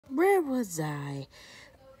Where was I?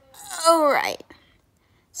 Alright.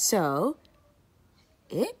 So,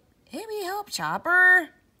 hit me help, Chopper.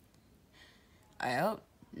 I hope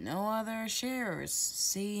no other sharers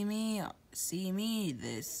see me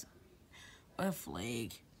this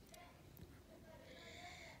flag.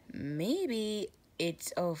 Maybe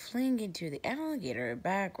it's a fling into the alligator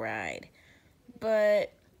back ride,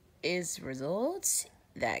 but it's results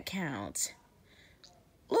that count.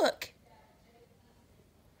 Look,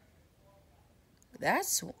 that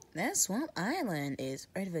Swamp Island is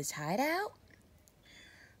right of his hideout.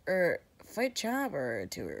 Fight Chopper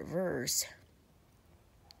to reverse.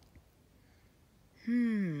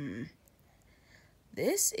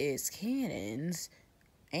 This is cannons,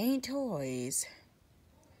 ain't toys.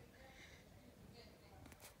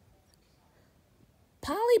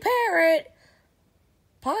 Polly Parrot!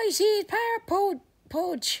 Polly sees Parrot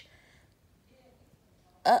poach.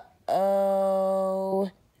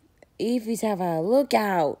 Uh-oh. Eevees have a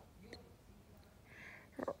lookout.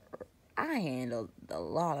 I handled a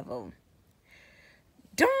lot of them.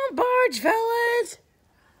 Don't barge, fellas!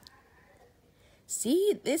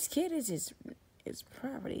 See, this kid is his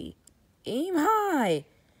property. Aim high.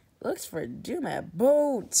 Looks for doom at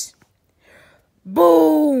boats.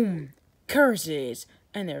 Boom! Curses!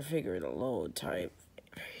 And their figure the load type.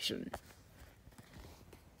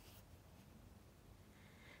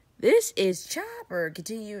 This is Chopper.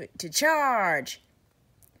 Continue to charge.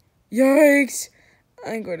 Yikes!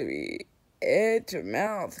 I'm going to be head to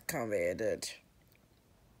mouth commanded.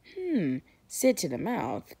 Sit to the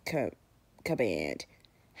mouth command.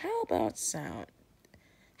 How about sound?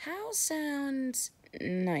 How sounds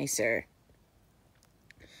nicer?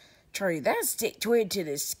 Try that stick twig to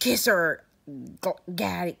this kisser,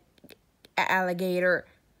 alligator.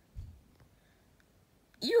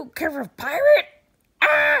 You cover pirate?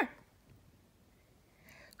 Ah!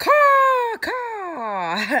 Caw,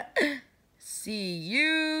 caw. See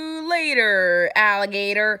you later,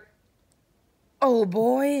 alligator. Oh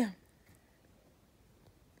boy.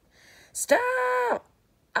 Stop!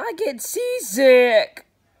 I get seasick.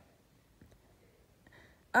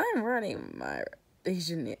 I'm running my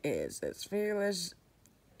reputation is as fearless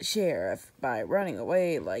sheriff. By running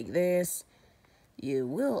away like this, you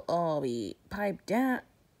will all be piped down.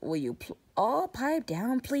 Will you all pipe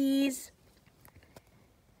down, please?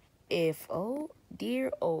 If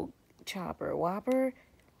dear old Chopper Whopper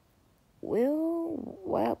will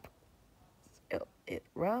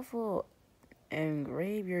ruffle and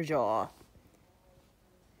grave your jaw.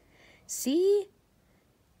 See?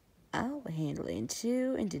 I'll handle it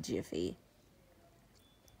into jiffy.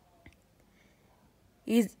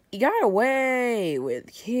 He got away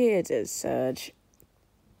with kids as such.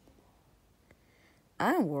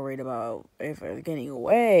 I'm worried about if they're getting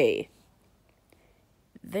away.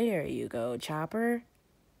 There you go, Chopper.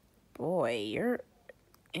 Boy, you're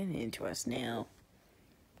into us now.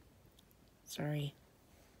 Sorry.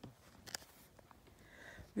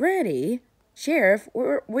 Reddy? Sheriff,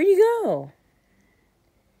 where'd you go?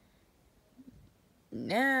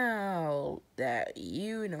 Now that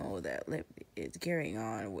you know that Lip is carrying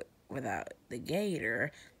on without the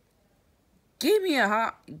gator, give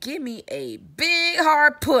me a big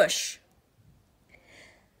hard push.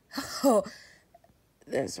 Oh,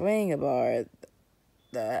 the swing bar,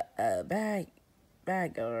 the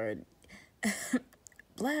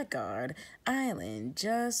Blackguard Island,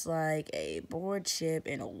 just like a board ship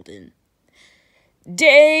in Olden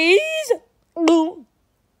days.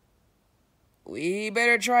 We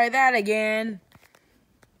better try that again.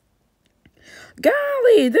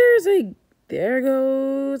 Golly, there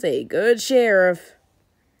goes a good sheriff.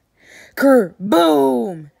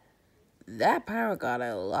 Kerboom! That pirate got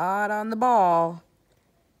a lot on the ball.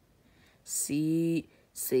 See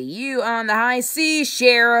you on the high seas,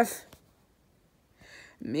 Sheriff.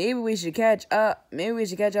 Maybe we should catch up. Maybe we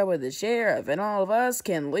should catch up with the sheriff, and all of us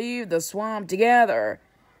can leave the swamp together.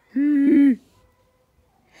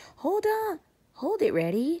 Hold on. Hold it,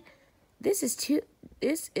 Reddy. This is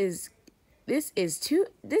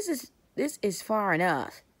far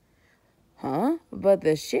enough. Huh? But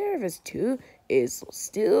the sheriff is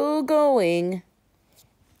still going.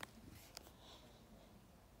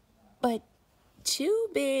 But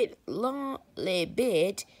 2-bit lonely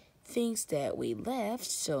bit thinks that we left,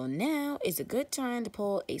 so now is a good time to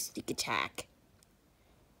pull a sneak attack.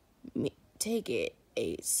 Take it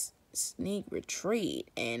a sneak retreat,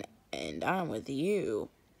 and I'm with you.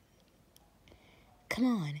 Come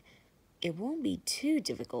on, it won't be too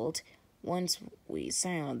difficult once we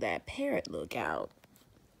sound that parrot lookout.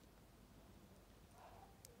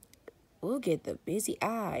 We'll get the busy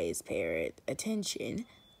eyes parrot attention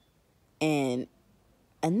and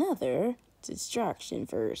another distraction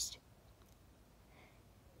first.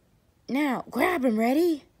 Now, grab him,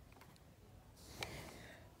 Reddy.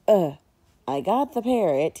 I got the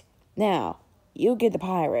parrot. Now, you get the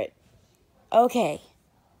pirate. Okay.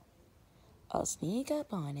 I'll sneak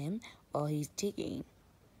up on him while he's digging.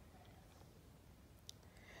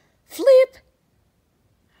 Flip!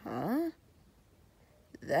 Huh?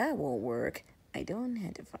 That won't work. I don't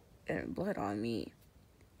have to find blood on me.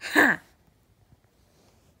 Ha!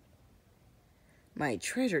 My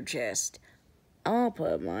treasure chest. I'll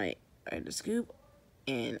put my scoop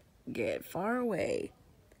and get far away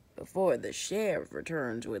before the sheriff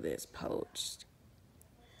returns with his post.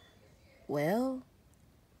 Well,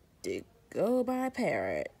 goodbye,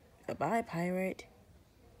 parrot. Goodbye, pirate.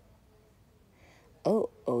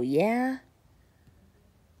 Oh yeah?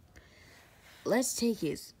 Let's take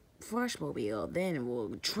his frushmobile, then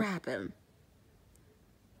we'll trap him.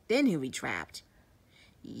 Then he'll be trapped.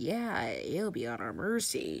 Yeah, he'll be on our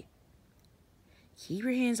mercy. Keep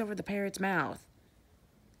your hands over the parrot's mouth.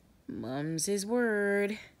 Mum's his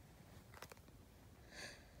word.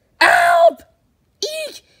 Help!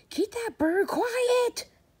 Eek! Keep that bird quiet.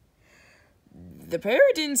 The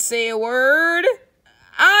parrot didn't say a word.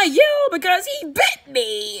 I yelled because he bit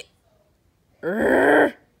me.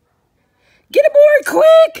 Get aboard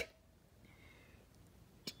quick!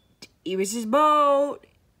 It was his boat.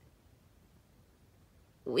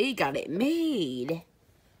 We got it made.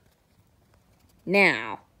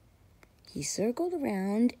 Now, he circled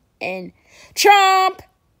around and chomp!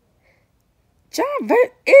 Chomp!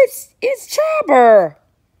 It's Chopper!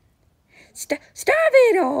 Stop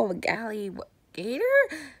it, old alligator!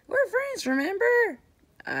 We're friends, remember?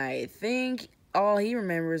 I think all he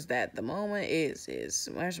remembers that the moment is his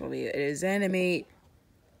Smashmobile, his enemy.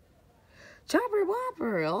 Chopper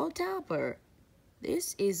Whopper, old Topper.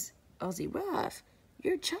 This is Aussie Ruff.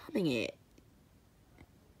 You're chopping it.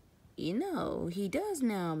 You know, he does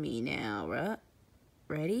know me now, right?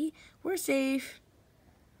 Ready? We're safe.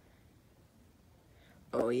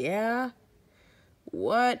 Oh, yeah?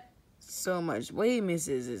 What? So much weight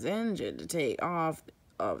misses his engine to take off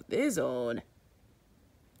of this old.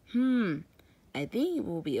 I think it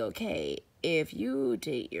will be okay if you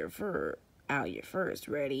take your fur out your first,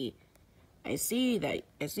 Reddy. I see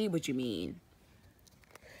what you mean.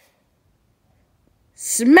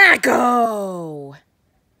 Smacko!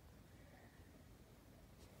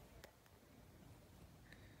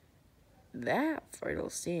 That fertile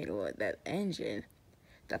seed with that engine.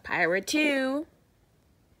 The pirate too.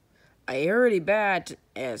 I hurried back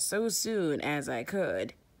as so soon as I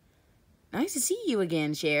could. Nice to see you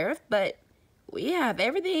again, Sheriff, but we have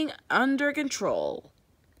everything under control.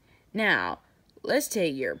 Now, let's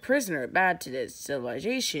take your prisoner back to the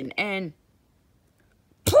civilization and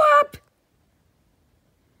plop!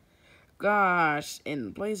 Gosh,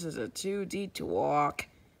 in places are too deep to walk,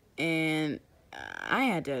 and I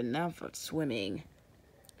had enough of swimming.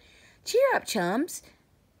 Cheer up, chums.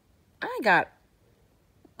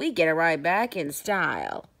 We get a ride back in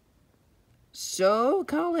style. So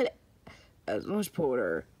call it as much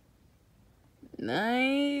porter.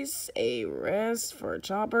 Nice a rest for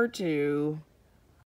Chopper too.